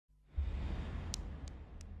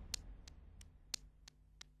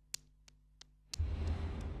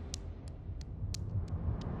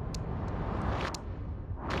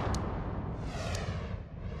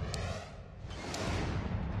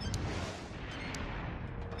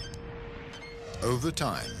Over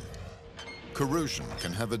time, corrosion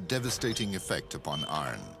can have a devastating effect upon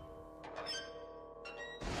iron.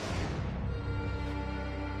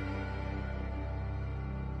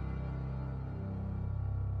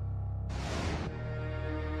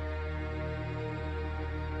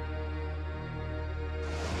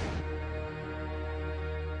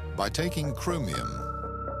 By taking chromium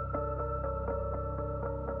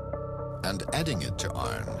and adding it to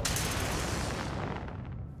iron,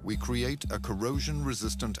 we create a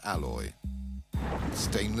corrosion-resistant alloy,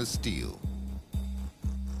 stainless steel.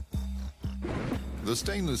 The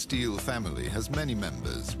stainless steel family has many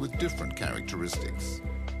members with different characteristics.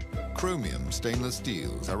 Chromium stainless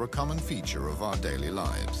steels are a common feature of our daily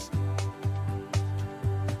lives.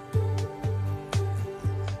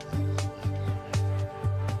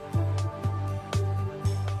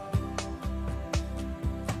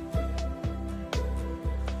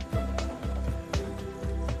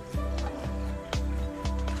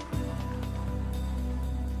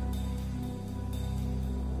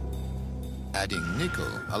 Adding nickel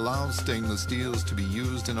allows stainless steels to be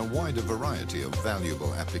used in a wider variety of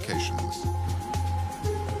valuable applications.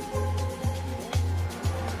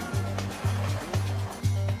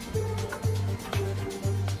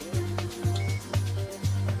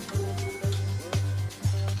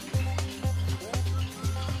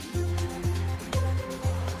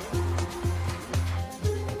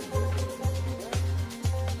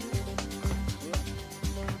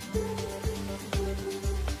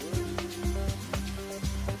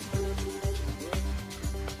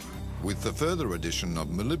 With the further addition of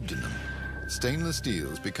molybdenum, stainless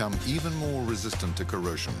steels become even more resistant to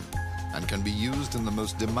corrosion and can be used in the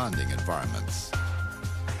most demanding environments.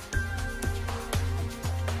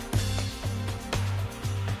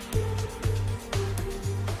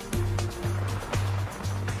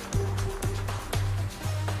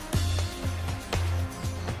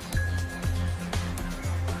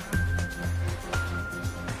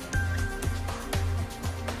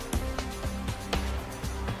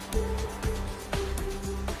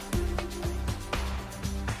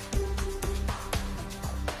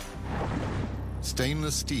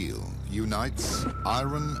 Stainless steel unites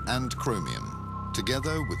iron and chromium,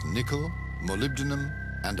 together with nickel, molybdenum,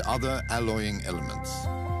 and other alloying elements.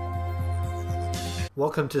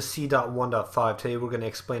 Welcome to C.1.5. Today we're going to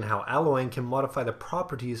explain how alloying can modify the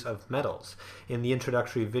properties of metals. In the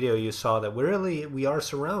introductory video you saw that we are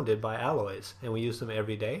surrounded by alloys and we use them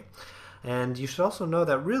every day. And you should also know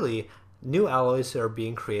that really new alloys are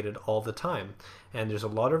being created all the time. And there's a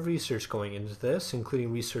lot of research going into this,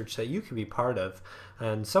 including research that you can be part of.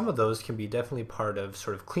 And some of those can be definitely part of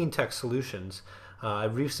sort of clean tech solutions.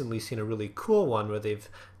 I've recently seen a really cool one where they've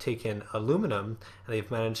taken aluminum and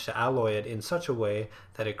they've managed to alloy it in such a way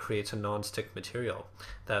that it creates a non-stick material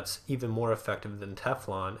that's even more effective than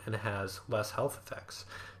Teflon and has less health effects.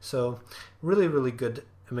 So really, really good,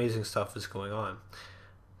 amazing stuff is going on.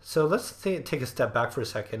 So let's take a step back for a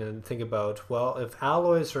second and think about, well, if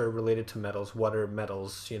alloys are related to metals, what are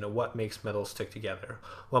metals? What makes metals stick together?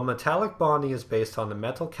 Well, metallic bonding is based on the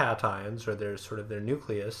metal cations, or their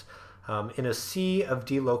nucleus, in a sea of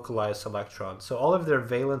delocalized electrons. So all of their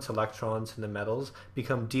valence electrons in the metals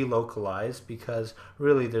become delocalized because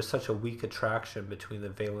really there's such a weak attraction between the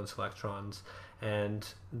valence electrons and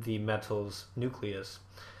the metal's nucleus.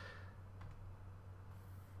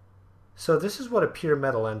 So this is what a pure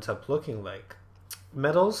metal ends up looking like.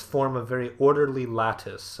 Metals form a very orderly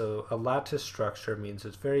lattice. So a lattice structure means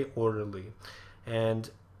it's very orderly.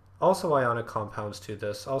 And also ionic compounds do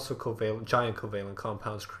this. Also giant covalent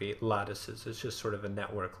compounds create lattices. It's just sort of a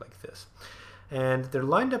network like this. And they're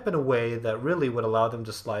lined up in a way that really would allow them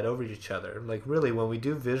to slide over each other. Like really, when we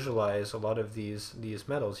do visualize a lot of these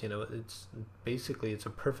metals, it's basically a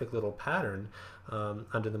perfect little pattern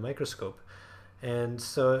under the microscope. And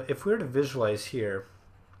so if we were to visualize here,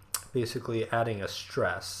 basically adding a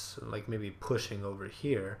stress, like maybe pushing over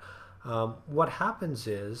here, what happens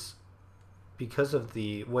is, because of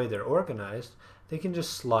the way they're organized, they can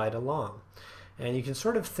just slide along. And you can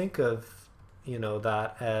sort of think of,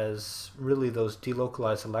 that as really those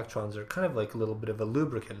delocalized electrons are kind of like a little bit of a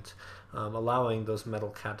lubricant, allowing those metal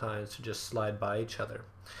cations to just slide by each other.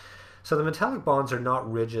 So the metallic bonds are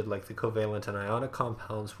not rigid like the covalent and ionic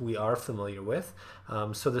compounds we are familiar with.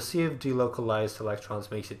 So the sea of delocalized electrons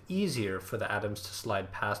makes it easier for the atoms to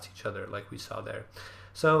slide past each other like we saw there.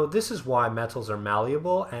 So this is why metals are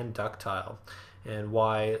malleable and ductile, and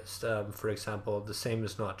why, for example, the same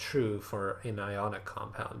is not true for an ionic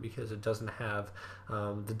compound, because it doesn't have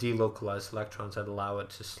the delocalized electrons that allow it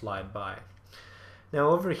to slide by. Now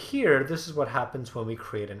over here, this is what happens when we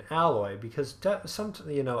create an alloy, because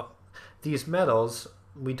these metals,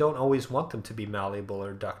 we don't always want them to be malleable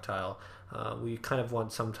or ductile. We kind of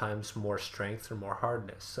want sometimes more strength or more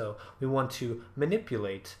hardness. So we want to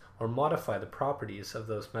manipulate or modify the properties of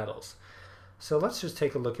those metals. So let's just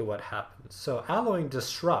take a look at what happens. So alloying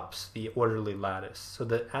disrupts the orderly lattice, so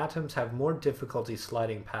that atoms have more difficulty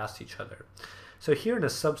sliding past each other. So here in a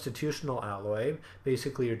substitutional alloy,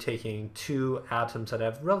 basically you're taking two atoms that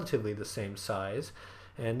have relatively the same size,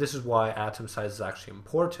 and this is why atom size is actually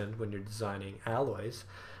important when you're designing alloys.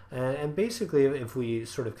 And basically, if we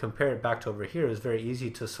sort of compare it back to over here, it's very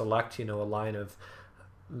easy to select, a line of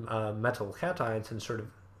metal cations and sort of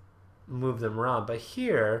move them around. But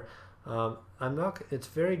here, it's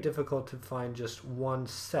very difficult to find just one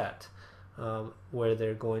set where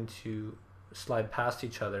they're going to slide past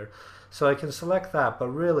each other. So I can select that, but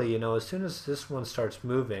really, as soon as this one starts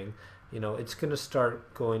moving, it's going to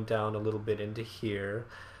start going down a little bit into here,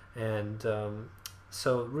 and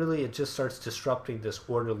so really it just starts disrupting this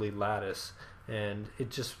orderly lattice, and it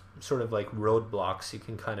just sort of like roadblocks, you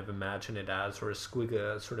can kind of imagine it as, or a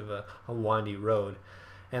squigga, sort of a windy road.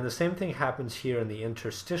 And the same thing happens here in the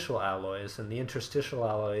interstitial alloys, and the interstitial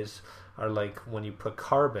alloys are like when you put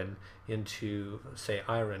carbon into, say,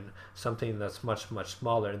 iron, something that's much, much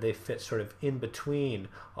smaller. They fit sort of in between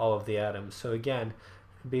all of the atoms. So again,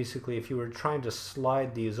 basically if you were trying to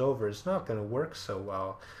slide these over, it's not going to work so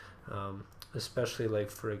well. Especially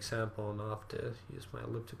like, for example, and I'll have to use my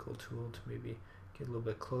elliptical tool to maybe get a little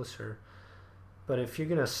bit closer. But if you're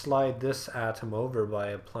going to slide this atom over by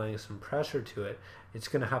applying some pressure to it, it's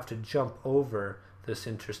going to have to jump over this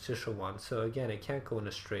interstitial one. So again, it can't go in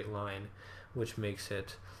a straight line, which makes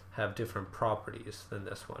it have different properties than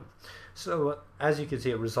this one. So as you can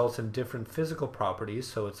see, it results in different physical properties.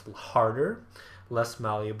 So it's harder, less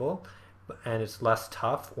malleable, and it's less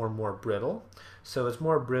tough or more brittle. So it's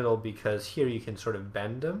more brittle because here you can sort of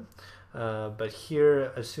bend them, but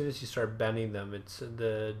here, as soon as you start bending them, it's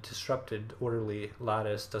the disrupted orderly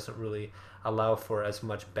lattice doesn't really allow for as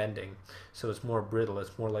much bending. So it's more brittle,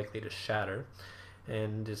 it's more likely to shatter,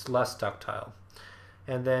 and it's less ductile.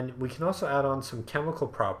 And then we can also add on some chemical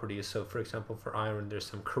properties. So for example, for iron, there's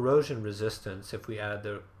some corrosion resistance if we add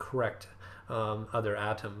the correct other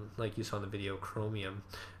atom, like you saw in the video, chromium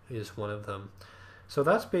is one of them. So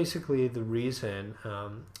that's basically the reason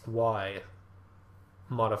why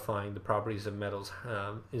modifying the properties of metals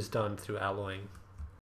is done through alloying.